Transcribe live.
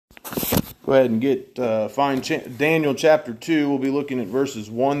Go ahead and find Daniel chapter 2. We'll be looking at verses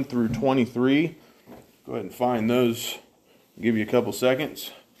 1 through 23. Go ahead and find those. I'll give you a couple seconds.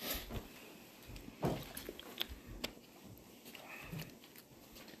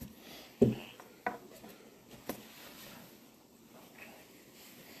 Of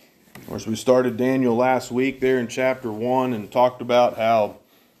course, we started Daniel last week there in chapter 1 and talked about how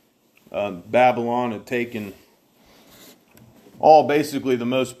Babylon had taken basically the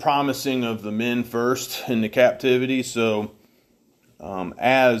most promising of the men first into captivity. So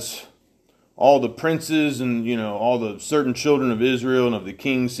as all the princes and, all the certain children of Israel and of the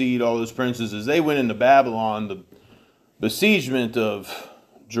king's seed, all those princes, as they went into Babylon, the besiegement of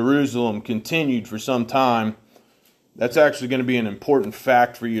Jerusalem continued for some time. That's actually going to be an important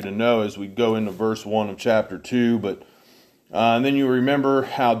fact for you to know as we go into verse 1 of chapter 2. But and then you remember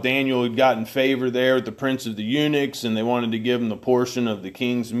how Daniel had gotten favor there with the prince of the eunuchs, and they wanted to give him the portion of the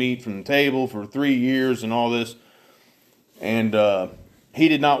king's meat from the table for 3 years and all this. And he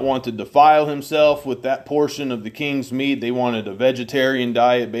did not want to defile himself with that portion of the king's meat. They wanted a vegetarian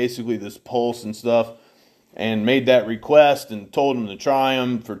diet, basically this pulse and stuff, and made that request and told him to try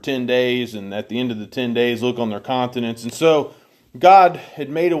them for 10 days. And at the end of the 10 days, look on their countenance. And so God had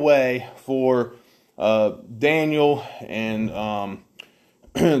made a way for Daniel and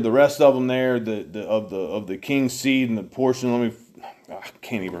the rest of them there, of the king's seed and the portion. I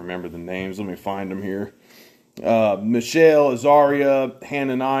can't even remember the names. Let me find them here. Mishael, Azariah,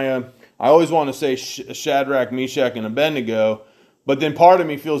 Hananiah. I always want to say Shadrach, Meshach, and Abednego, but then part of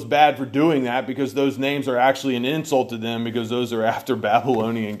me feels bad for doing that because those names are actually an insult to them because those are after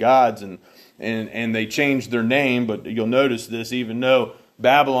Babylonian gods and they changed their name. But you'll notice this, even though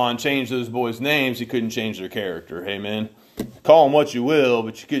Babylon changed those boys' names, he couldn't change their character. Amen. Call them what you will,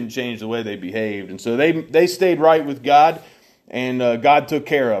 but you couldn't change the way they behaved. And so they stayed right with God, and God took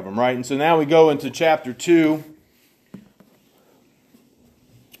care of them, right? And so now we go into chapter 2,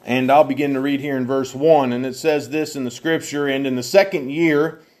 and I'll begin to read here in verse 1. And it says this in the scripture: "And in the 2nd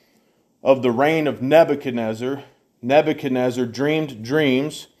year of the reign of Nebuchadnezzar, Nebuchadnezzar dreamed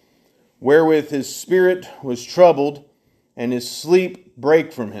dreams, wherewith his spirit was troubled, and his sleep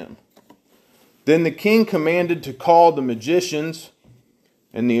brake from him. Then the king commanded to call the magicians,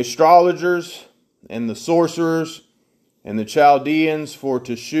 and the astrologers, and the sorcerers, and the Chaldeans, for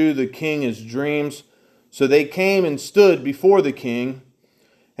to shew the king his dreams. So they came and stood before the king.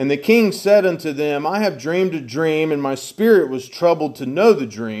 And the king said unto them, I have dreamed a dream, and my spirit was troubled to know the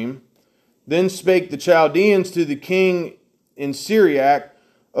dream. Then spake the Chaldeans to the king in Syriac,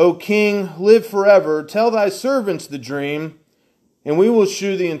 O king, live forever. Tell thy servants the dream, and we will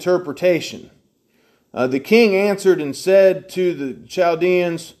shew the interpretation. The king answered and said to the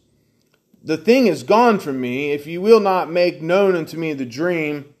Chaldeans, The thing is gone from me. If ye will not make known unto me the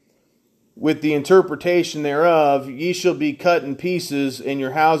dream with the interpretation thereof, ye shall be cut in pieces, and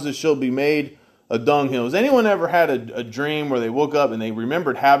your houses shall be made a dunghill." Has anyone ever had a dream where they woke up and they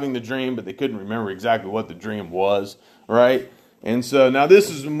remembered having the dream, but they couldn't remember exactly what the dream was, right? And so now this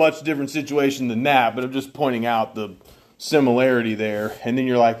is a much different situation than that, but I'm just pointing out the similarity there. And then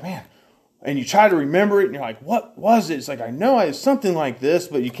you're like, man, and you try to remember it, and you're like, what was it? It's like, I know I had something like this,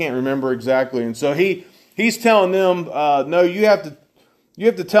 but you can't remember exactly. And so he's telling them, no, you have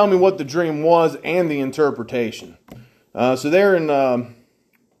to tell me what the dream was and the interpretation. So there in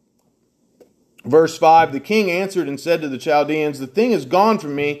verse 5, the king answered and said to the Chaldeans, The thing is gone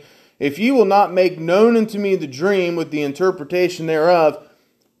from me. If ye will not make known unto me the dream with the interpretation thereof,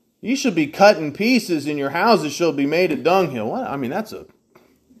 ye shall be cut in pieces, and your houses shall be made a dunghill. What? I mean, that's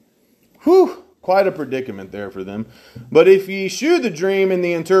quite a predicament there for them. But if ye shew the dream and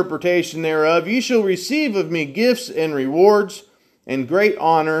the interpretation thereof, ye shall receive of me gifts and rewards and great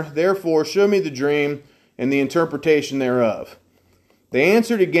honor. Therefore show me the dream and the interpretation thereof. They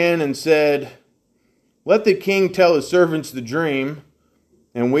answered again and said, Let the king tell his servants the dream,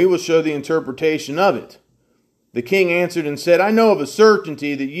 and we will show the interpretation of it. The king answered and said, I know of a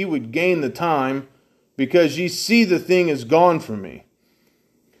certainty that ye would gain the time, because ye see the thing is gone from me.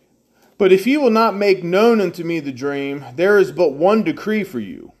 But if ye will not make known unto me the dream, there is but one decree for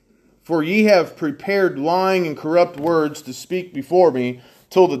you. For ye have prepared lying and corrupt words to speak before me,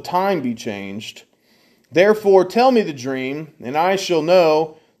 till the time be changed. Therefore tell me the dream, and I shall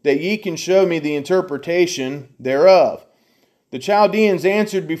know that ye can show me the interpretation thereof. The Chaldeans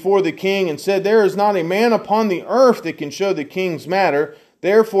answered before the king and said, There is not a man upon the earth that can show the king's matter.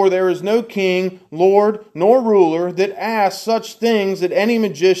 Therefore there is no king, lord, nor ruler that asks such things at any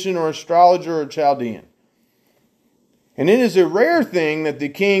magician or astrologer or Chaldean. And it is a rare thing that the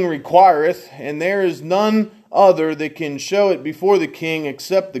king requireth, and there is none other that can show it before the king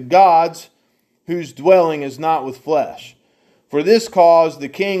except the gods whose dwelling is not with flesh. For this cause the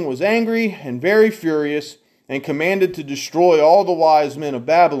king was angry and very furious, and commanded to destroy all the wise men of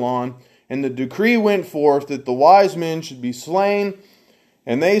Babylon. And the decree went forth that the wise men should be slain,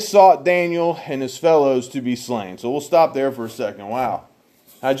 and they sought Daniel and his fellows to be slain. So we'll stop there for a second. Wow.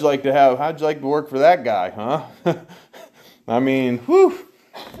 How'd you like to work for that guy, huh? I mean, whew.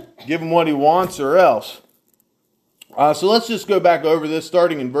 Give him what he wants or else. So let's just go back over this,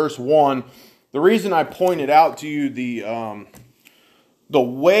 starting in verse 1. The reason I pointed out to you the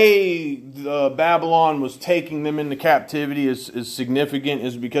way Babylon was taking them into captivity is significant,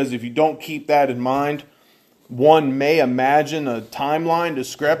 is because if you don't keep that in mind, one may imagine a timeline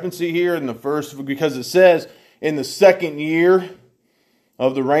discrepancy here in the first, because it says in the second year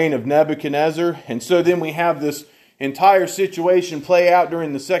of the reign of Nebuchadnezzar. And so then we have this entire situation play out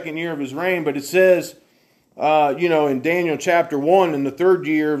during the second year of his reign. But it says, in Daniel chapter 1, in the third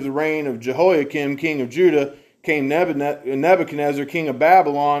year of the reign of Jehoiakim, king of Judah, came Nebuchadnezzar, king of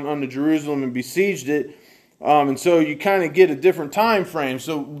Babylon, unto Jerusalem and besieged it. And so you kind of get a different time frame.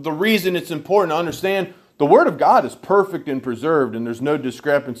 So the reason it's important to understand, the Word of God is perfect and preserved, and there's no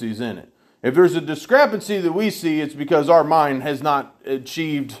discrepancies in it. If there's a discrepancy that we see, it's because our mind has not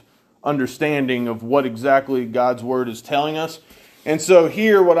achieved understanding of what exactly God's Word is telling us. And so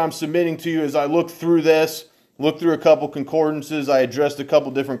here, what I'm submitting to you is I looked through this, looked through a couple concordances, I addressed a couple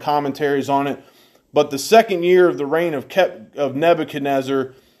different commentaries on it. But the second year of the reign of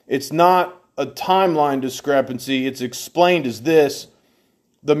Nebuchadnezzar, it's not a timeline discrepancy. It's explained as this.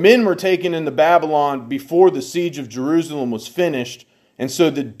 The men were taken into Babylon before the siege of Jerusalem was finished. And so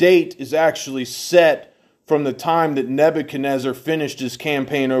the date is actually set from the time that Nebuchadnezzar finished his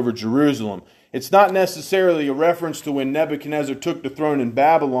campaign over Jerusalem. It's not necessarily a reference to when Nebuchadnezzar took the throne in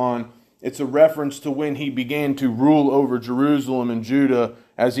Babylon. It's a reference to when he began to rule over Jerusalem and Judah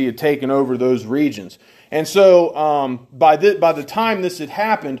as he had taken over those regions. And so by the time this had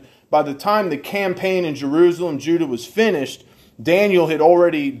happened, by the time the campaign in Jerusalem, Judah was finished, Daniel had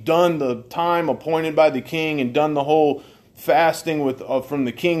already done the time appointed by the king and done the whole fasting from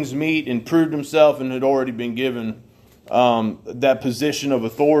the king's meat and proved himself, and had already been given that position of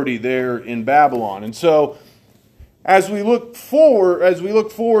authority there in Babylon. And so as we look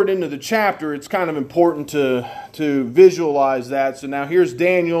forward into the chapter, it's kind of important to visualize that. So now here's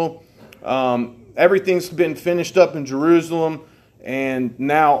Daniel. Everything's been finished up in Jerusalem, and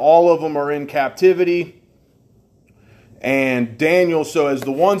now all of them are in captivity. And Daniel, so as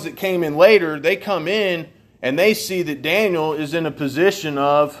the ones that came in later, they come in and they see that Daniel is in a position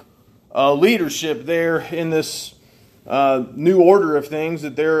of leadership there in this new order of things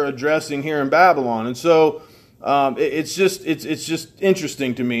that they're addressing here in Babylon. And so it's just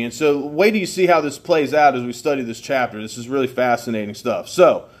interesting to me. And so wait till you see how this plays out as we study this chapter. This is really fascinating stuff.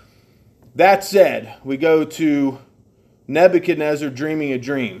 So that said, we go to Nebuchadnezzar dreaming a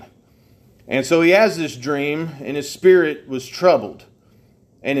dream. And so he has this dream, and his spirit was troubled,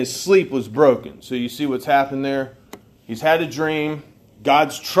 and his sleep was broken. So you see what's happened there? He's had a dream.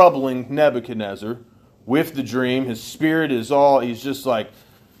 God's troubling Nebuchadnezzar with the dream. His spirit is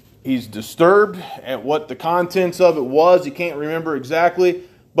he's disturbed at what the contents of it was. He can't remember exactly,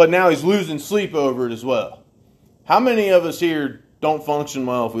 but now he's losing sleep over it as well. How many of us here don't function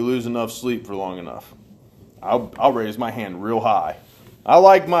well if we lose enough sleep for long enough? I'll raise my hand real high. I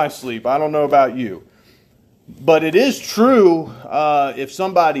like my sleep. I don't know about you. But it is true, if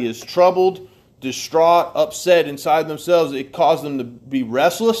somebody is troubled, distraught, upset inside themselves, it causes them to be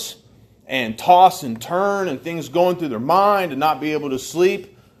restless and toss and turn and things going through their mind and not be able to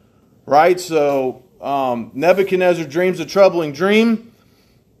sleep. Right? So Nebuchadnezzar dreams a troubling dream.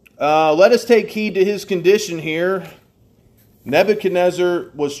 Let us take heed to his condition here. Nebuchadnezzar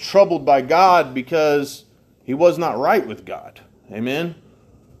was troubled by God because he was not right with God. Amen?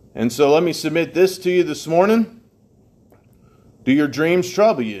 And so let me submit this to you this morning. Do your dreams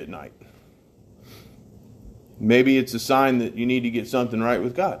trouble you at night? Maybe it's a sign that you need to get something right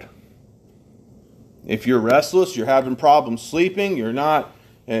with God. If you're restless, you're having problems sleeping,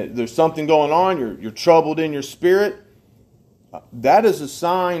 there's something going on, you're troubled in your spirit, that is a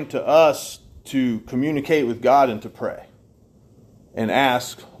sign to us to communicate with God and to pray. And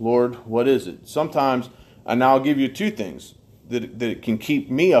ask, Lord, what is it? Sometimes, and I'll give you two things that can keep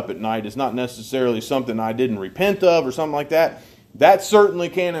me up at night. Is not necessarily something I didn't repent of or something like that. That certainly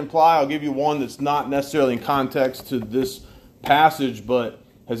can imply. I'll give you one that's not necessarily in context to this passage, but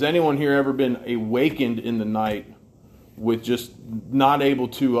has anyone here ever been awakened in the night with just not able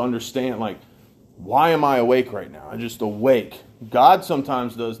to understand, like, why am I awake right now? I'm just awake. God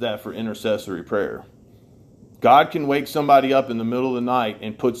sometimes does that for intercessory prayer. God can wake somebody up in the middle of the night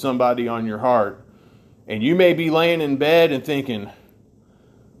and put somebody on your heart. And you may be laying in bed and thinking,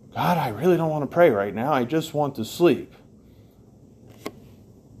 God, I really don't want to pray right now. I just want to sleep.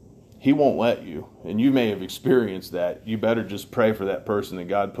 He won't let you. And you may have experienced that. You better just pray for that person that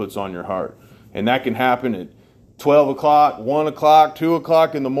God puts on your heart. And that can happen at 12 o'clock, 1 o'clock, 2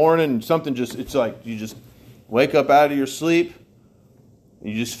 o'clock in the morning. It's like you just wake up out of your sleep.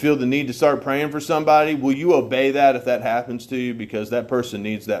 You just feel the need to start praying for somebody. Will you obey that if that happens to you? Because that person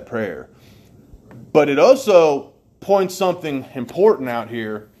needs that prayer. But it also points something important out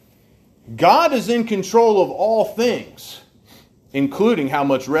here. God is in control of all things, including how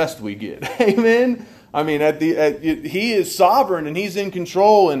much rest we get. Amen. I mean, He is sovereign and He's in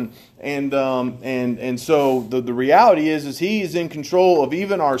control, and so the reality is He is in control of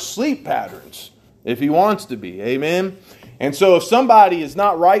even our sleep patterns if He wants to be. Amen. And so if somebody is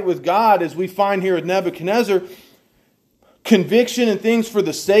not right with God, as we find here with Nebuchadnezzar, conviction and things for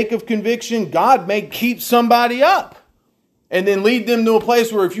the sake of conviction, God may keep somebody up and then lead them to a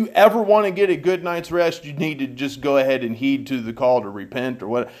place where if you ever want to get a good night's rest, you need to just go ahead and heed to the call to repent or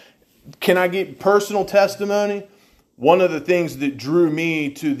what. Can I get personal testimony? One of the things that drew me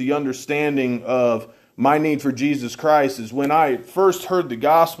to the understanding of my need for Jesus Christ is when I first heard the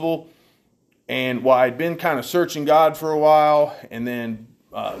gospel. And while I'd been kind of searching God for a while, and then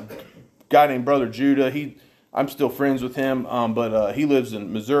a guy named Brother Judah, I'm still friends with him, but he lives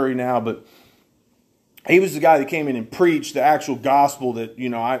in Missouri now. But he was the guy that came in and preached the actual gospel that,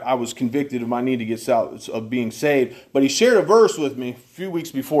 I was convicted of my need to get out of being saved. But he shared a verse with me several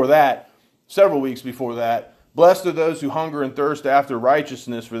weeks before that. Blessed are those who hunger and thirst after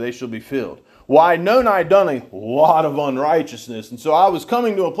righteousness, for they shall be filled. Well, I know I'd done a lot of unrighteousness. And so I was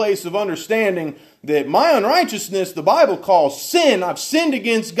coming to a place of understanding that my unrighteousness, the Bible calls sin. I've sinned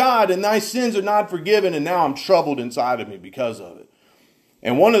against God and thy sins are not forgiven. And now I'm troubled inside of me because of it.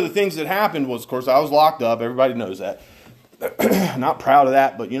 And one of the things that happened was, of course, I was locked up. Everybody knows that. Not proud of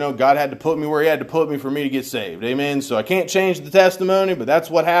that, but God had to put me where He had to put me for me to get saved. Amen. So I can't change the testimony, but that's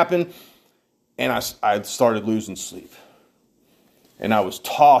what happened. And I started losing sleep. And I was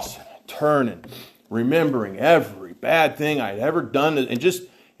tossing, turning, remembering every bad thing I'd ever done. And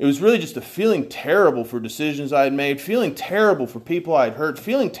it was really just a feeling terrible for decisions I had made, feeling terrible for people I had hurt,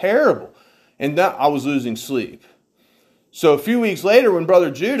 feeling terrible. And that I was losing sleep. So a few weeks later, when Brother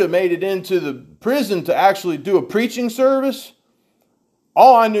Judah made it into the prison to actually do a preaching service,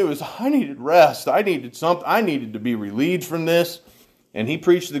 all I knew is I needed rest. I needed something. I needed to be relieved from this. And he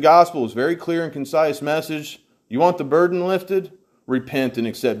preached the gospel. It was a very clear and concise message. You want the burden lifted? Repent and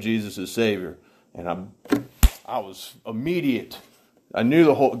accept Jesus as Savior. And I was immediate. I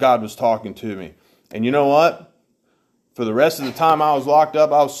knew God was talking to me. And you know what? For the rest of the time I was locked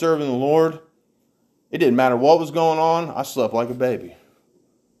up, I was serving the Lord. It didn't matter what was going on. I slept like a baby.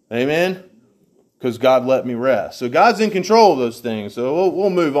 Amen? Because God let me rest. So God's in control of those things. So we'll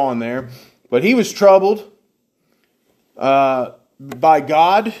move on there. But he was troubled by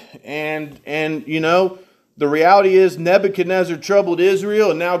God. And the reality is Nebuchadnezzar troubled Israel.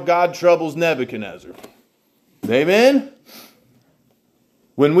 And now God troubles Nebuchadnezzar. Amen?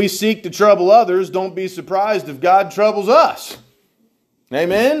 When we seek to trouble others, don't be surprised if God troubles us.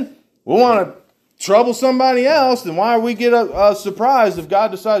 Amen? We want to trouble somebody else, then why we get surprised if God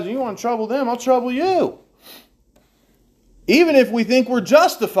decides, you want to trouble them, I'll trouble you. Even if we think we're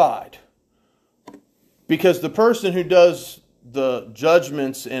justified. Because the person who does the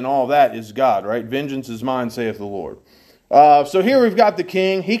judgments and all that is God, right? Vengeance is mine, saith the Lord. So here we've got the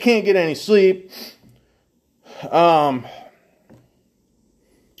king. He can't get any sleep.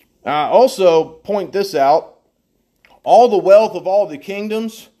 Also point this out. All the wealth of all the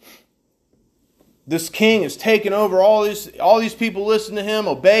kingdoms, this king has taken over all these people listen to him,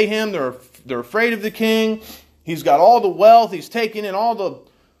 obey him. They're afraid of the king. He's got all the wealth. He's taken in all the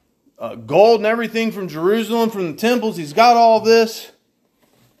gold and everything from Jerusalem, from the temples. He's got all this.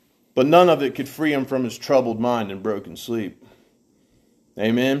 But none of it could free him from his troubled mind and broken sleep.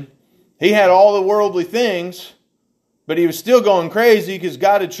 Amen. He had all the worldly things, but he was still going crazy because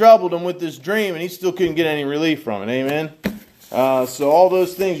God had troubled him with this dream and he still couldn't get any relief from it. Amen. So all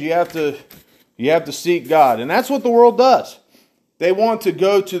those things you have to seek God. And that's what the world does. They want to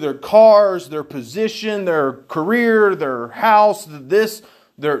go to their cars, their position, their career, their house,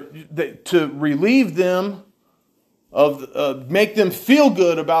 to relieve them of, make them feel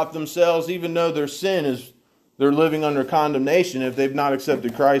good about themselves, even though their sin is, they're living under condemnation if they've not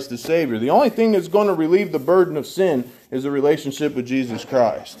accepted Christ as Savior. The only thing that's going to relieve the burden of sin is a relationship with Jesus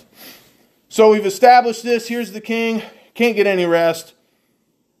Christ. So we've established this. Here's the king. Can't get any rest.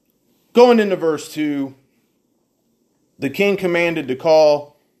 Going into verse 2, the king commanded to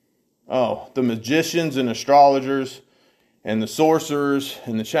call the magicians and astrologers and the sorcerers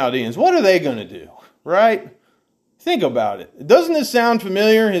and the Chaldeans. What are they going to do? Right? Think about it. Doesn't this sound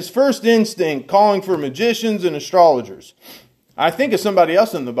familiar? His first instinct, calling for magicians and astrologers. I think of somebody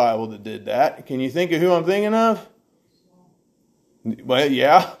else in the Bible that did that. Can you think of who I'm thinking of? Well,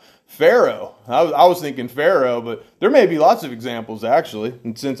 yeah, Pharaoh. I was thinking Pharaoh, but there may be lots of examples actually.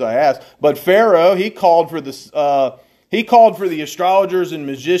 And since I asked, but Pharaoh, he called for the astrologers and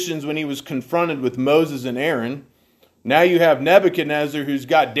magicians when he was confronted with Moses and Aaron. Now you have Nebuchadnezzar, who's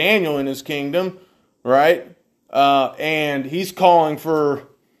got Daniel in his kingdom, right? And he's calling for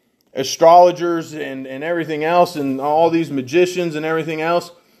astrologers and everything else, and all these magicians and everything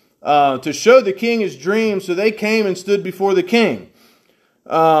else, to show the king his dream. So they came and stood before the king.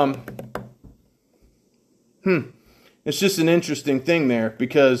 It's just an interesting thing there,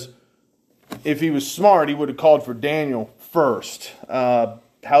 because if he was smart, he would have called for Daniel first.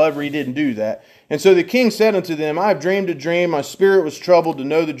 However, he didn't do that. And so the king said unto them, I have dreamed a dream. My spirit was troubled to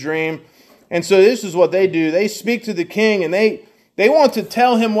know the dream. And so this is what they do. They speak to the king, and they want to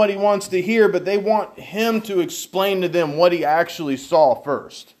tell him what he wants to hear, but they want him to explain to them what he actually saw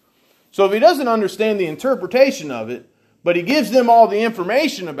first. So if he doesn't understand the interpretation of it, but he gives them all the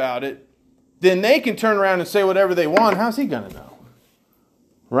information about it, then they can turn around and say whatever they want. How's he going to know?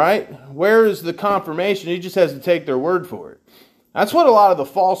 Right? Where is the confirmation? He just has to take their word for it. That's what a lot of the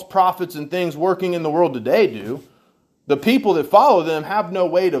false prophets and things working in the world today do. The people that follow them have no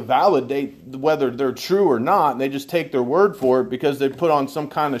way to validate whether they're true or not. And they just take their word for it because they put on some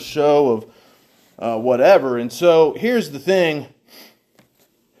kind of show of whatever. And so here's the thing.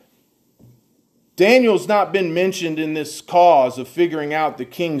 Daniel's not been mentioned in this cause of figuring out the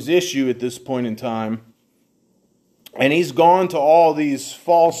king's issue at this point in time. And he's gone to all these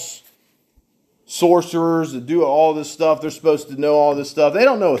false sorcerers that do all this stuff. They're supposed to know all this stuff. They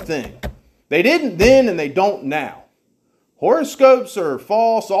don't know a thing. They didn't then and they don't now. Horoscopes are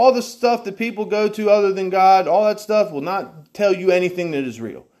false. All the stuff that people go to other than God, all that stuff will not tell you anything that is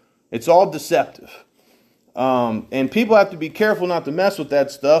real. It's all deceptive. And people have to be careful not to mess with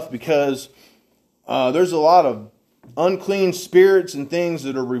that stuff, because there's a lot of unclean spirits and things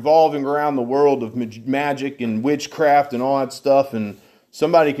that are revolving around the world of magic and witchcraft and all that stuff. And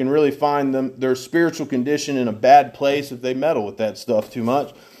somebody can really find their spiritual condition in a bad place if they meddle with that stuff too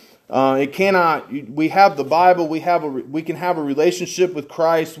much. It cannot. We have the Bible. We can have a relationship with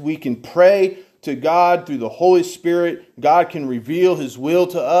Christ. We can pray to God through the Holy Spirit. God can reveal His will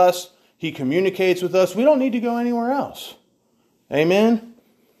to us. He communicates with us. We don't need to go anywhere else. Amen.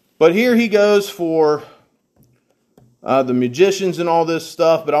 But here he goes for the magicians and all this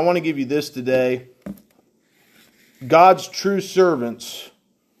stuff. But I want to give you this today. God's true servants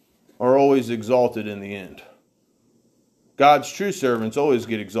are always exalted in the end. God's true servants always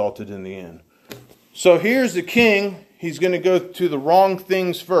get exalted in the end. So here's the king. He's going to go to the wrong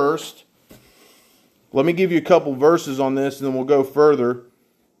things first. Let me give you a couple verses on this, and then we'll go further.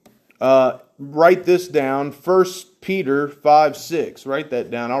 Write this down. 1 Peter 5:6. Write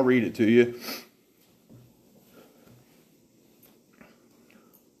that down. I'll read it to you.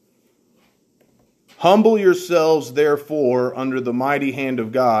 Humble yourselves, therefore, under the mighty hand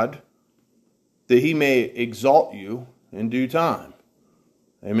of God, that He may exalt you in due time.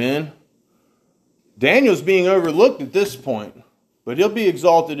 Amen. Daniel's being overlooked at this point, but he'll be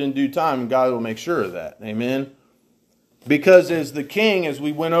exalted in due time, and God will make sure of that. Amen. Because as the king, as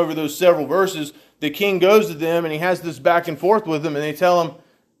we went over those several verses, the king goes to them and he has this back and forth with them, and they tell him,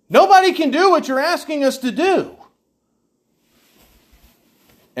 nobody can do what you're asking us to do.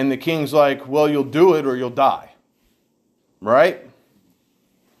 And the king's like, well, you'll do it or you'll die. Right?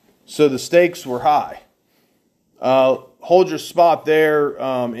 So the stakes were high. Hold your spot there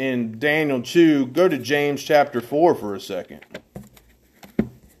in Daniel 2. Go to James chapter 4 for a second.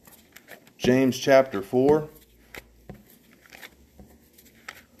 James chapter 4.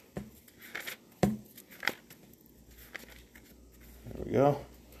 There we go.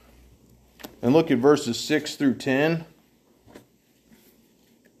 And look at verses 6 through 10.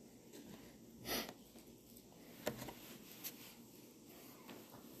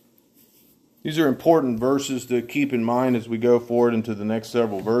 These are important verses to keep in mind as we go forward into the next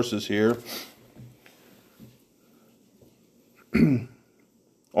several verses here.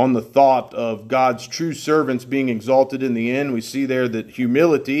 On the thought of God's true servants being exalted in the end, we see there that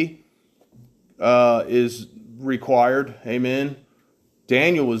humility is required. Amen.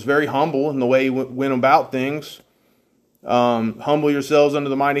 Daniel was very humble in the way he went about things. Humble yourselves under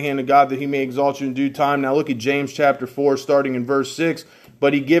the mighty hand of God, that He may exalt you in due time. Now look at James chapter 4, starting in verse 6.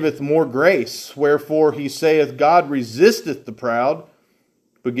 but he giveth more grace. Wherefore he saith, God resisteth the proud,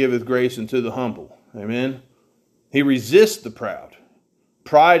 but giveth grace unto the humble. Amen. He resists the proud.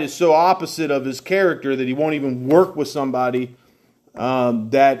 Pride is so opposite of his character that he won't even work with somebody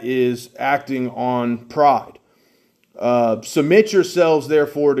that is acting on pride. Submit yourselves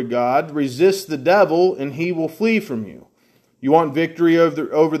therefore to God. Resist the devil, and he will flee from you. You want victory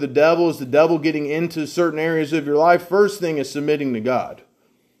over the devil? Is the devil getting into certain areas of your life? First thing is submitting to God.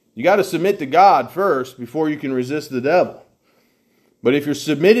 You got to submit to God first before you can resist the devil. But if you're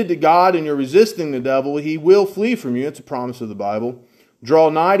submitted to God and you're resisting the devil, he will flee from you. It's a promise of the Bible. Draw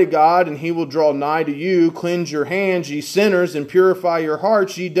nigh to God, and he will draw nigh to you. Cleanse your hands, ye sinners, and purify your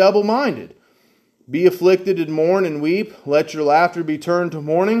hearts, ye double-minded. Be afflicted and mourn and weep. Let your laughter be turned to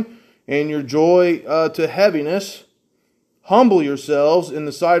mourning, and your joy to heaviness. Humble yourselves in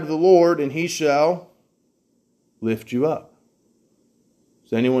the sight of the Lord, and he shall lift you up.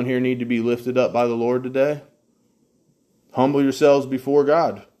 Does anyone here need to be lifted up by the Lord today? Humble yourselves before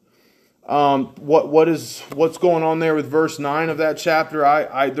God. What's going on there with verse 9 of that chapter?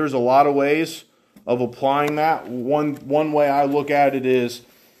 There's a lot of ways of applying that. One way I look at it is,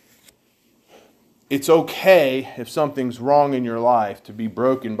 it's okay if something's wrong in your life to be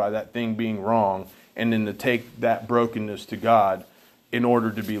broken by that thing being wrong, and then to take that brokenness to God in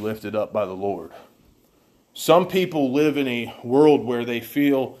order to be lifted up by the Lord. Some people live in a world where they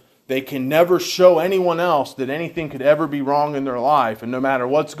feel they can never show anyone else that anything could ever be wrong in their life. And no matter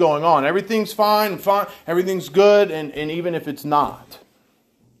what's going on, everything's fine, everything's good, and even if it's not.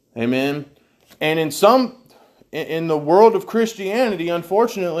 Amen. And in the world of Christianity,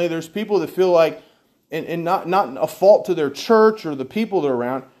 unfortunately, there's people that feel like, and not a fault to their church or the people they're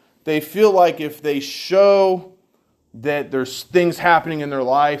around, they feel like if they show that there's things happening in their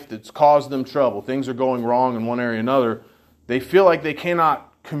life that's caused them trouble, things are going wrong in one area or another, they feel like they cannot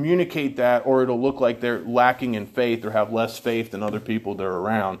communicate that, or it'll look like they're lacking in faith or have less faith than other people they're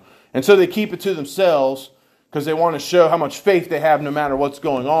around. And so they keep it to themselves because they want to show how much faith they have no matter what's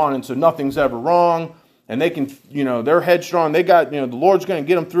going on, and so nothing's ever wrong. And they can, they're headstrong. They got, the Lord's going to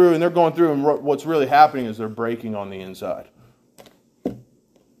get them through, and they're going through, and what's really happening is they're breaking on the inside.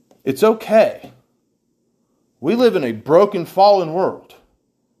 It's okay. We live in a broken, fallen world,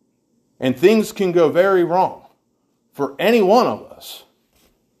 and things can go very wrong for any one of us.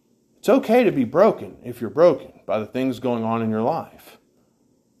 It's okay to be broken if you're broken by the things going on in your life.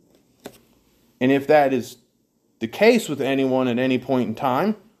 And if that is the case with anyone at any point in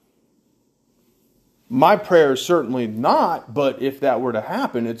time, my prayer is certainly not, but if that were to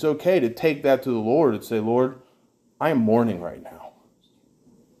happen, it's okay to take that to the Lord and say, Lord, I am mourning right now.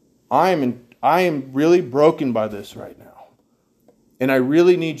 I am really broken by this right now. And I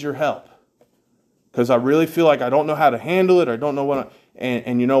really need your help. Because I really feel like I don't know how to handle it. I don't know what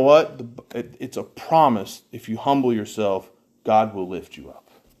and you know what? It's a promise. If you humble yourself, God will lift you up.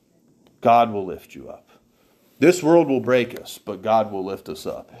 God will lift you up. This world will break us, but God will lift us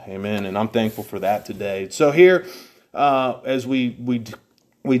up. Amen. And I'm thankful for that today. So here, as we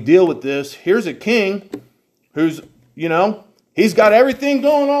deal with this, here's a king who's, he's got everything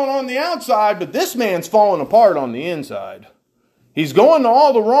going on the outside, but this man's falling apart on the inside. He's going to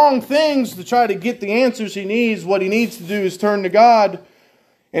all the wrong things to try to get the answers he needs. What he needs to do is turn to God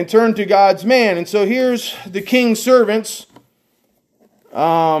and turn to God's man. And so here's the king's servants.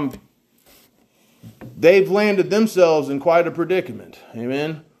 They've landed themselves in quite a predicament.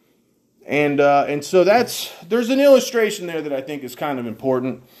 Amen. And so there's an illustration there that I think is kind of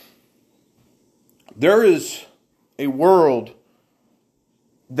important. There is a world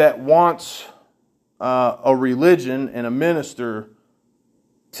that wants a religion and a minister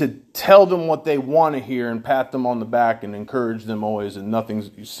to tell them what they want to hear and pat them on the back and encourage them always, and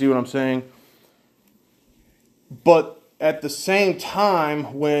you see what I'm saying? But at the same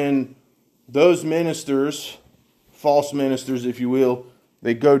time, when those ministers, false ministers if you will,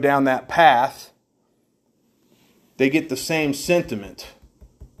 they go down that path, they get the same sentiment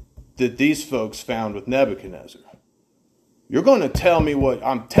that these folks found with Nebuchadnezzar. You're going to tell me what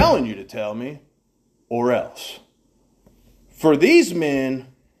I'm telling you to tell me, or else. For these men,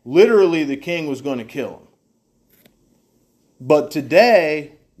 literally the king was going to kill them. But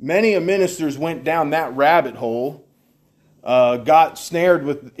today, many ministers went down that rabbit hole, got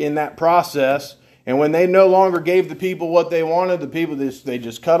snared in that process, and when they no longer gave the people what they wanted, the people, they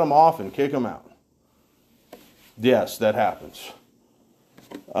just cut them off and kick them out. Yes, that happens.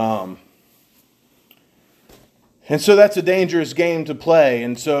 And so that's a dangerous game to play.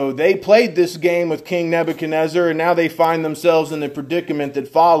 And so they played this game with King Nebuchadnezzar, and now they find themselves in the predicament that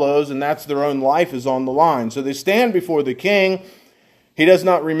follows, and that's their own life is on the line. So they stand before the king, He does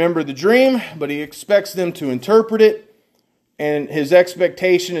not remember the dream, but he expects them to interpret it. And his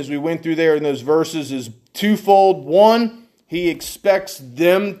expectation, as we went through there in those verses, is twofold. One, he expects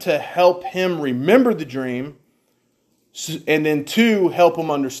them to help him remember the dream. And then two, help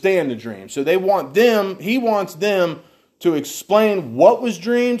him understand the dream. So he wants them to explain what was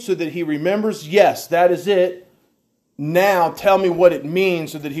dreamed so that he remembers, yes, that is it. Now tell me what it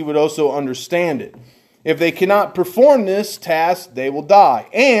means so that he would also understand it. If they cannot perform this task, they will die.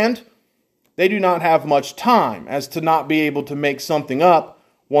 And they do not have much time, as to not be able to make something up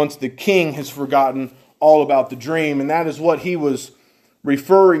once the king has forgotten all about the dream. And that is what he was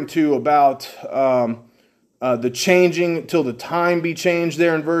referring to about the changing till the time be changed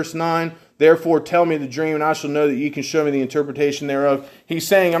there in verse 9. Therefore tell me the dream, and I shall know that you can show me the interpretation thereof. He's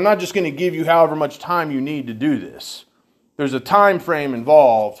saying, I'm not just going to give you however much time you need to do this. There's a time frame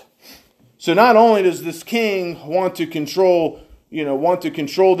involved. So not only does this king want to control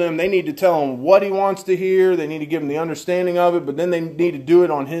them, they need to tell him what he wants to hear. They need to give him the understanding of it, but then they need to do it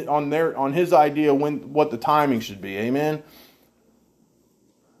on his idea what the timing should be. Amen.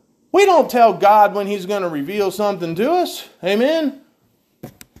 We don't tell God when he's going to reveal something to us. Amen.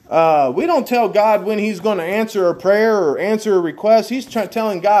 We don't tell God when he's going to answer a prayer or answer a request. He's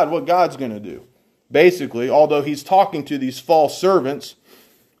telling God what God's going to do. Basically, although he's talking to these false servants.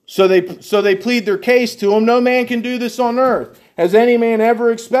 So they plead their case to him. No man can do this on earth. Has any man ever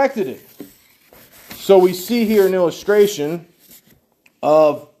expected it? So we see here an illustration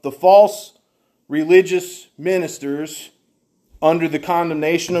of the false religious ministers under the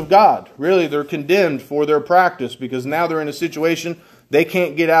condemnation of God. Really, they're condemned for their practice because now they're in a situation they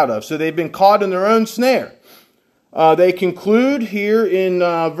can't get out of. So they've been caught in their own snare. They conclude here in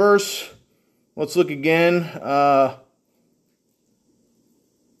verse, let's look again. How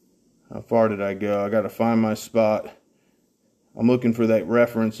far did I go? I got to find my spot. I'm looking for that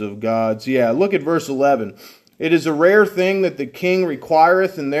reference of God's. Yeah, look at verse 11. It is a rare thing that the king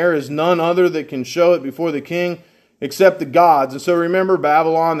requireth, and there is none other that can show it before the king, except the gods. And so remember,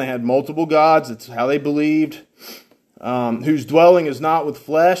 Babylon, they had multiple gods. That's how they believed. Whose dwelling is not with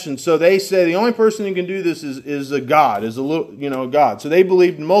flesh. And so they say the only person who can do this is a god, is a god. So they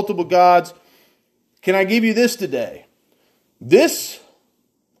believed in multiple gods. Can I give you this today? This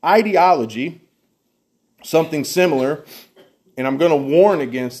ideology, something similar, and I'm going to warn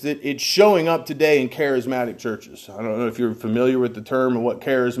against it, it's showing up today in charismatic churches. I don't know if you're familiar with the term and what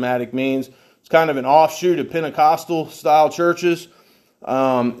charismatic means. It's kind of an offshoot of Pentecostal style churches.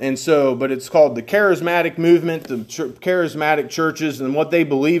 But it's called the charismatic movement, the charismatic churches, and what they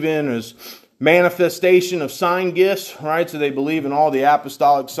believe in is manifestation of sign gifts, right? So they believe in all the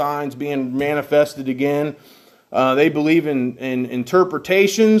apostolic signs being manifested again. They believe in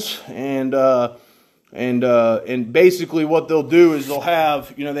interpretations, and basically what they'll do is they'll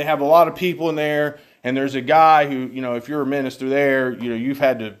have, they have a lot of people in there, and there's a guy who, if you're a minister there, you've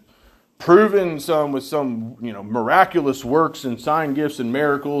had to proven with some miraculous works and sign gifts and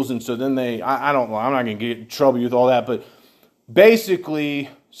miracles, and so then I'm not going to get in trouble with all that, but basically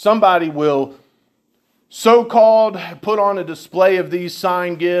somebody will so-called put on a display of these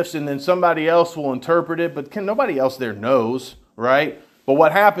sign gifts, and then somebody else will interpret it, but nobody else there knows, right? But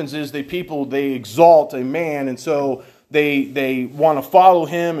what happens is they exalt a man, and so they want to follow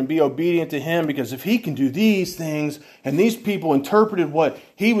him and be obedient to him, because if he can do these things, and these people interpreted what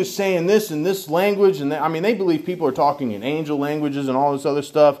he was saying this in this language, and they believe people are talking in angel languages and all this other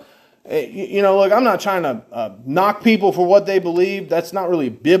stuff. Look, I'm not trying to knock people for what they believe. That's not really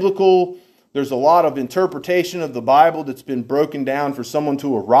biblical. There's a lot of interpretation of the Bible that's been broken down for someone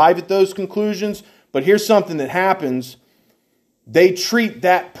to arrive at those conclusions. But here's something that happens. They treat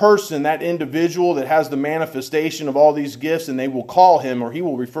that person, that individual that has the manifestation of all these gifts, and they will call him, or he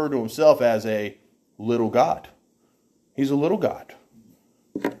will refer to himself as a little god. He's a little god.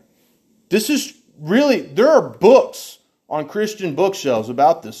 This is really, there are books on Christian bookshelves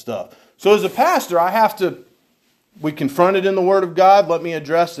about this stuff. So as a pastor, we confront it in the Word of God. Let me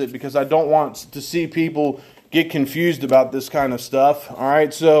address it, because I don't want to see people get confused about this kind of stuff. All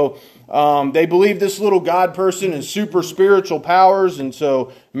right, so they believe this little God person is super spiritual powers, and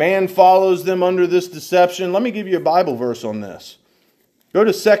so man follows them under this deception. Let me give you a Bible verse on this. Go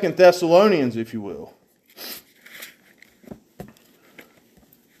to 2 Thessalonians, if you will.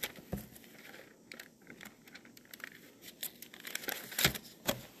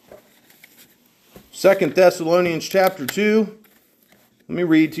 Second Thessalonians chapter 2. Let me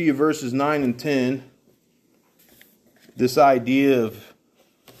read to you verses 9 and 10. This idea of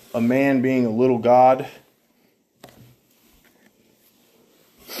a man being a little god.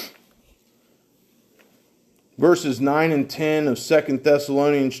 verses 9 and 10 of 2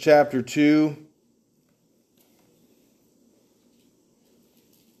 Thessalonians chapter 2.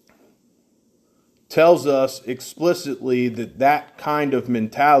 Tells us explicitly that that kind of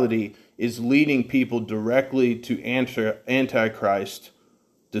mentality is leading people directly to Antichrist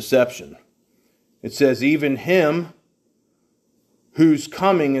deception. It says, even him whose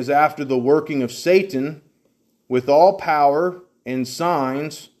coming is after the working of Satan with all power and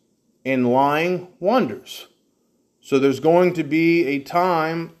signs and lying wonders. So there's going to be a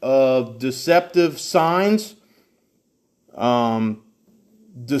time of deceptive signs,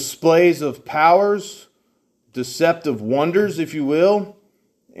 displays of powers, deceptive wonders, if you will.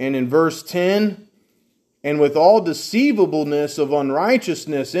 And in verse 10, and with all deceivableness of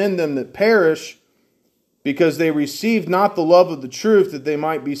unrighteousness in them that perish, because they received not the love of the truth that they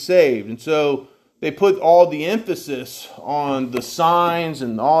might be saved. And so they put all the emphasis on the signs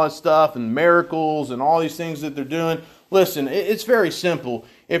and all that stuff and miracles and all these things that they're doing. Listen, it's very simple.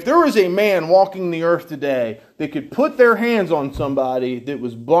 If there was a man walking the earth today that could put their hands on somebody that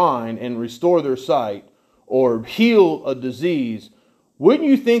was blind and restore their sight or heal a disease, wouldn't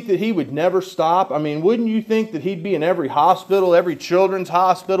you think that he would never stop? I mean, wouldn't you think that he'd be in every hospital, every children's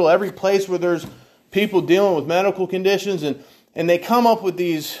hospital, every place where there's people dealing with medical conditions? And they come up with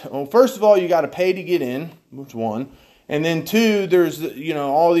these, well, first of all, you got to pay to get in, which one. And then two, there's,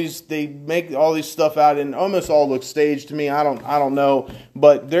 all these, they make all these stuff out and almost all looks staged to me. I don't know.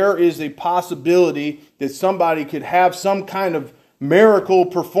 But there is a possibility that somebody could have some kind of miracle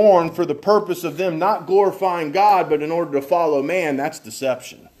performed for the purpose of them not glorifying God, but in order to follow man. That's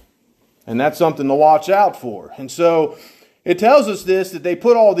deception. And that's something to watch out for. And so it tells us this, that they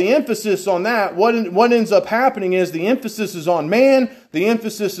put all the emphasis on that. What ends up happening is the emphasis is on man, the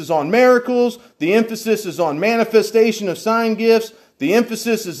emphasis is on miracles, the emphasis is on manifestation of sign gifts, the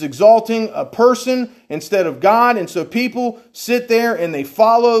emphasis is exalting a person instead of God. And so people sit there and they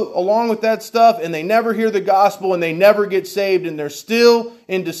follow along with that stuff and they never hear the gospel and they never get saved and they're still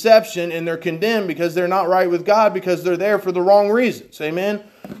in deception and they're condemned because they're not right with God because they're there for the wrong reasons. Amen?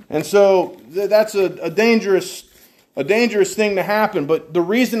 And so that's a dangerous thing to happen. But the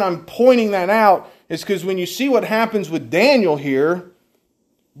reason I'm pointing that out is because when you see what happens with Daniel here,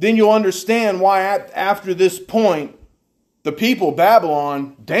 then you'll understand why after this point, the people of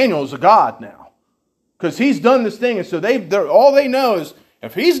Babylon, Daniel is a god now. Because he's done this thing. And so all they know is,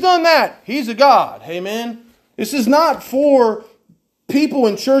 if he's done that, he's a god. Amen? This is not for people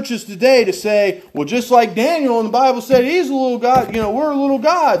in churches today to say, well, just like Daniel in the Bible said, he's a little god, we're little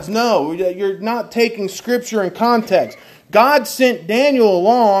gods. No, you're not taking Scripture in context. God sent Daniel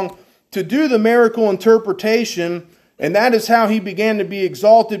along to do the miracle interpretation, and that is how he began to be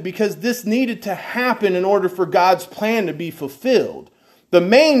exalted, because this needed to happen in order for God's plan to be fulfilled. The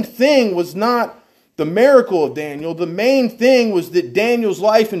main thing was not the miracle of Daniel. The main thing was that Daniel's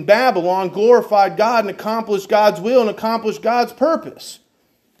life in Babylon glorified God and accomplished God's will and accomplished God's purpose.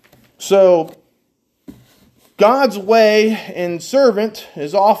 So, God's way and servant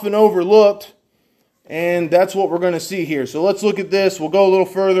is often overlooked, and that's what we're going to see here. So let's look at this. We'll go a little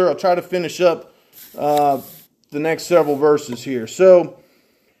further. I'll try to finish up the next several verses here. So,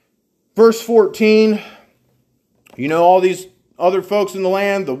 verse 14, all these other folks in the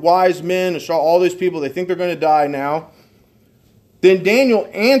land, the wise men, all these people, they think they're going to die now. Then Daniel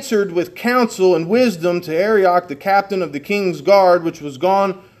answered with counsel and wisdom to Arioch, the captain of the king's guard, which was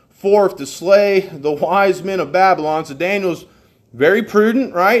gone forth to slay the wise men of Babylon. So Daniel's very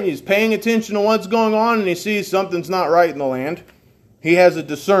prudent, right? He's paying attention to what's going on, and he sees something's not right in the land. He has a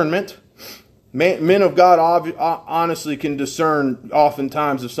discernment. Men of God honestly can discern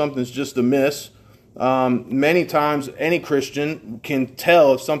oftentimes if something's just amiss. Many times any Christian can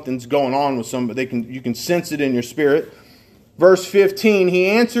tell if something's going on with somebody. You can sense it in your spirit. Verse 15, he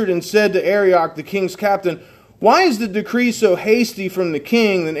answered and said to Arioch, the king's captain, why is the decree so hasty from the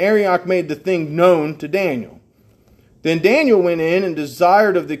king? Then Arioch made the thing known to Daniel. Then Daniel went in and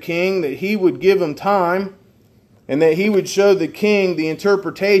desired of the king that he would give him time, and that he would show the king the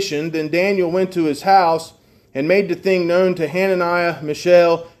interpretation. Then Daniel went to his house and made the thing known to Hananiah,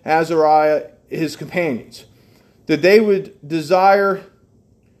 Mishael, Azariah, his companions, that they would desire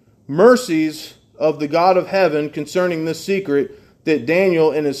mercies of the God of heaven concerning this secret, that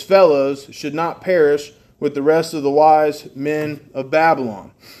Daniel and his fellows should not perish with the rest of the wise men of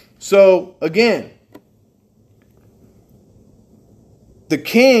Babylon. So, again, the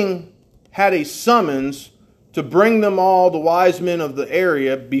king had a summons to bring them all, the wise men of the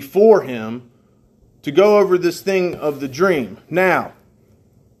area, before him to go over this thing of the dream. Now,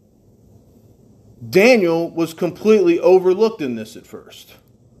 Daniel was completely overlooked in this at first.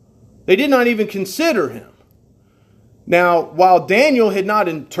 They did not even consider him. Now, while Daniel had not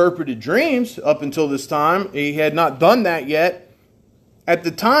interpreted dreams up until this time, he had not done that yet. At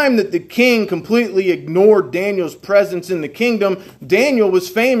the time that the king completely ignored Daniel's presence in the kingdom, Daniel was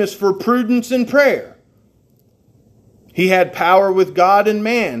famous for prudence and prayer. He had power with God and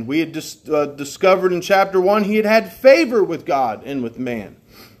man. We had discovered in chapter 1 he had favor with God and with man.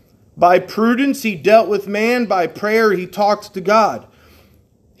 By prudence he dealt with man. By prayer he talked to God.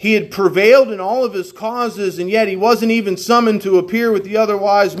 He had prevailed in all of his causes, and yet he wasn't even summoned to appear with the other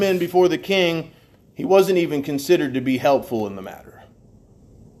wise men before the king. He wasn't even considered to be helpful in the matter.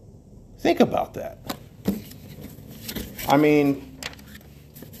 Think about that. I mean,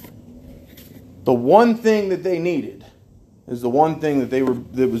 the one thing that they needed is the one thing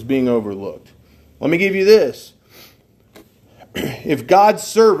that was being overlooked. Let me give you this. If God's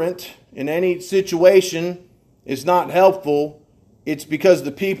servant in any situation is not helpful, it's because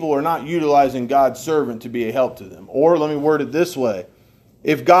the people are not utilizing God's servant to be a help to them. Or let me word it this way.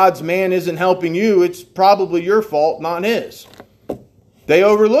 If God's man isn't helping you, it's probably your fault, not his. They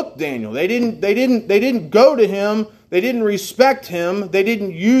overlooked Daniel. They didn't go to him. They didn't respect him. They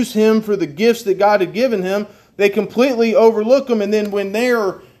didn't use him for the gifts that God had given him. They completely overlook him. And then when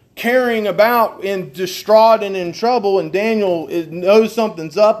they're carrying about and distraught and in trouble, and Daniel knows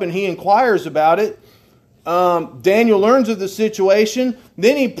something's up and he inquires about it, Daniel learns of the situation.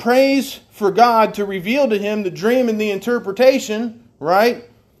 Then he prays for God to reveal to him the dream and the interpretation, right?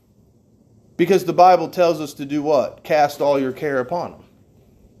 Because the Bible tells us to do what? Cast all your care upon him,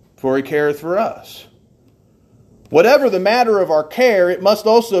 for he careth for us. Whatever the matter of our care, it must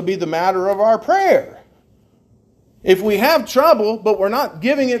also be the matter of our prayer. If we have trouble, but we're not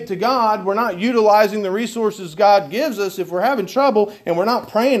giving it to God, we're not utilizing the resources God gives us, if we're having trouble and we're not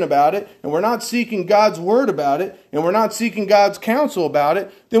praying about it, and we're not seeking God's word about it, and we're not seeking God's counsel about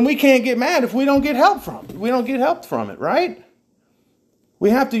it, then we can't get mad if we don't get help from it. We don't get help from it, right? We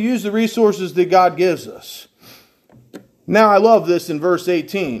have to use the resources that God gives us. Now I love this in verse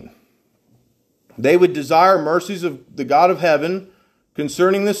 18. They would desire mercies of the God of heaven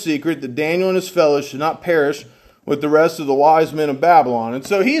concerning the secret that Daniel and his fellows should not perish with the rest of the wise men of Babylon. And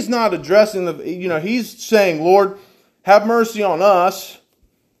so he's not addressing he's saying, Lord, have mercy on us.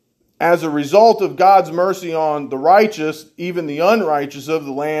 As a result of God's mercy on the righteous, even the unrighteous of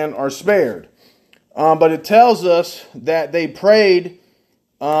the land are spared. But it tells us that they prayed,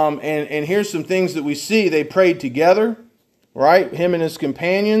 and here's some things that we see. They prayed together, right? Him and his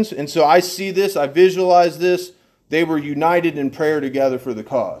companions. And so I see this, I visualize this. They were united in prayer together for the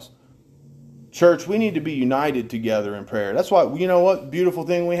cause. Church, we need to be united together in prayer. That's why, you know what beautiful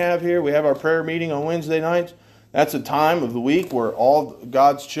thing we have here? We have our prayer meeting on Wednesday nights. That's a time of the week where all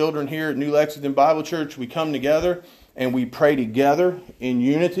God's children here at New Lexington Bible Church, we come together and we pray together in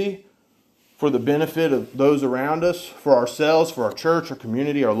unity for the benefit of those around us, for ourselves, for our church, our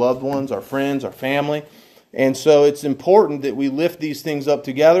community, our loved ones, our friends, our family. And so it's important that we lift these things up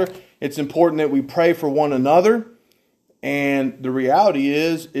together. It's important that we pray for one another. And the reality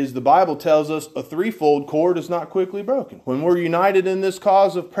is the Bible tells us a threefold cord is not quickly broken. When we're united in this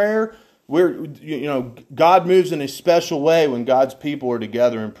cause of prayer, God moves in a special way when God's people are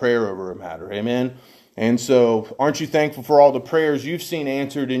together in prayer over a matter. Amen. And so aren't you thankful for all the prayers you've seen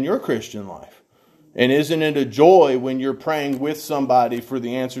answered in your Christian life? And isn't it a joy when you're praying with somebody for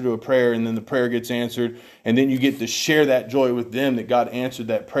the answer to a prayer, and then the prayer gets answered, and then you get to share that joy with them that God answered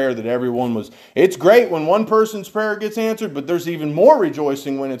that prayer that everyone was. It's great when one person's prayer gets answered, but there's even more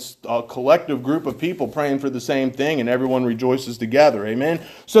rejoicing when it's a collective group of people praying for the same thing and everyone rejoices together. Amen.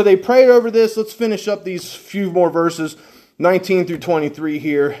 So they prayed over this. Let's finish up these few more verses, 19 through 23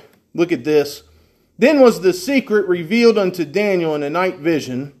 here. Look at this. Then was the secret revealed unto Daniel in a night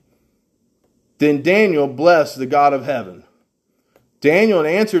vision. Then Daniel blessed the God of heaven. Daniel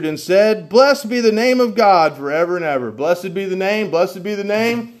answered and said, Blessed be the name of God forever and ever. Blessed be the name, blessed be the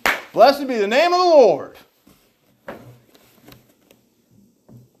name, blessed be the name of the Lord.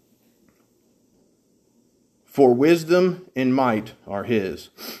 For wisdom and might are his.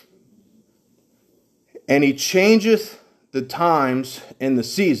 And he changeth the times and the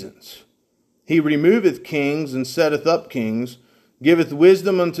seasons. He removeth kings and setteth up kings. Giveth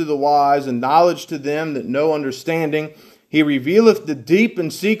wisdom unto the wise, and knowledge to them that know understanding. He revealeth the deep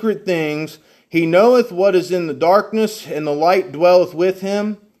and secret things. He knoweth what is in the darkness, and the light dwelleth with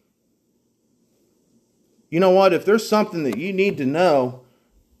him. You know what? If there's something that you need to know,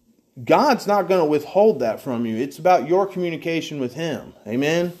 God's not going to withhold that from you. It's about your communication with him.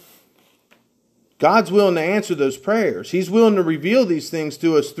 Amen? God's willing to answer those prayers. He's willing to reveal these things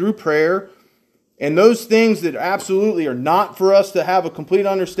to us through prayer. And those things that absolutely are not for us to have a complete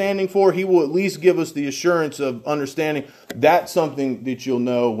understanding for, He will at least give us the assurance of understanding. That's something that you'll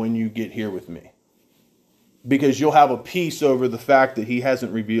know when you get here with me. Because you'll have a peace over the fact that He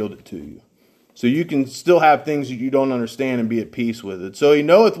hasn't revealed it to you. So you can still have things that you don't understand and be at peace with it. So He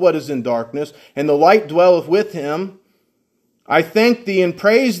knoweth what is in darkness, and the light dwelleth with Him. I thank Thee and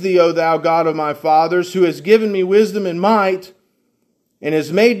praise Thee, O Thou God of my fathers, who has given me wisdom and might, and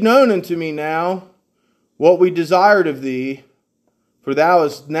has made known unto me now what we desired of Thee, for Thou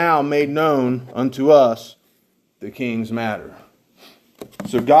hast now made known unto us the king's matter.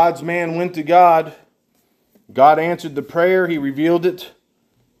 So God's man went to God. God answered the prayer. He revealed it.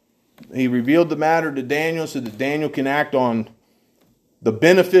 He revealed the matter to Daniel so that Daniel can act on the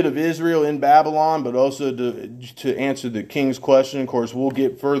benefit of Israel in Babylon, but also to answer the king's question. Of course, we'll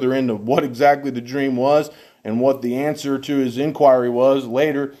get further into what exactly the dream was and what the answer to his inquiry was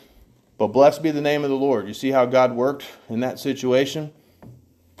later. But blessed be the name of the Lord. You see how God worked in that situation?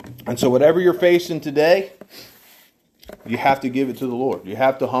 And so whatever you're facing today, you have to give it to the Lord. You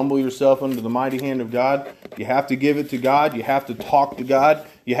have to humble yourself under the mighty hand of God. You have to give it to God. You have to talk to God.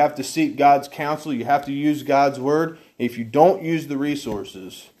 You have to seek God's counsel. You have to use God's word. If you don't use the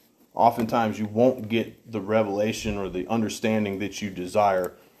resources, oftentimes you won't get the revelation or the understanding that you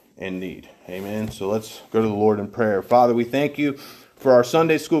desire and need. Amen. So let's go to the Lord in prayer. Father, we thank You for our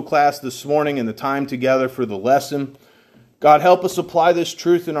Sunday school class this morning and the time together for the lesson. God, help us apply this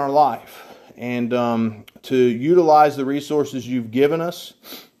truth in our life and to utilize the resources You've given us,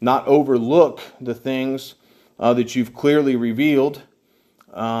 not overlook the things that You've clearly revealed,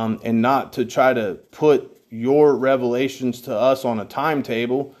 and not to try to put Your revelations to us on a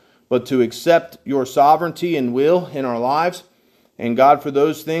timetable, but to accept Your sovereignty and will in our lives. And God, for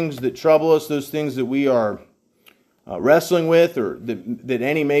those things that trouble us, those things that we are wrestling with, or that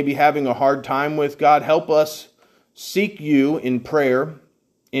any may be having a hard time with, God, help us seek You in prayer,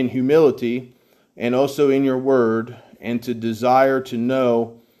 in humility, and also in Your word, and to desire to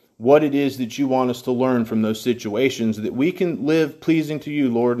know what it is that You want us to learn from those situations, that we can live pleasing to You,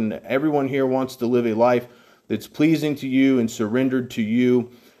 Lord. And everyone here wants to live a life that's pleasing to You and surrendered to You.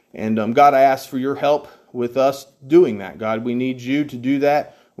 And God, I ask for Your help with us doing that, God. We need You to do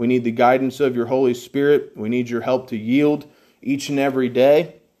that. We need the guidance of Your Holy Spirit. We need Your help to yield each and every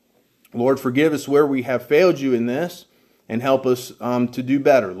day. Lord, forgive us where we have failed You in this, and help us to do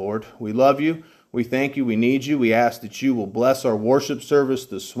better, Lord. We love You. We thank You. We need You. We ask that You will bless our worship service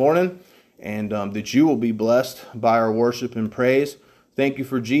this morning, and that You will be blessed by our worship and praise. Thank You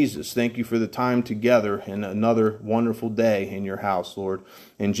for Jesus. Thank You for the time together and another wonderful day in Your house, Lord.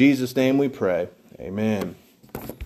 In Jesus' name we pray. Amen.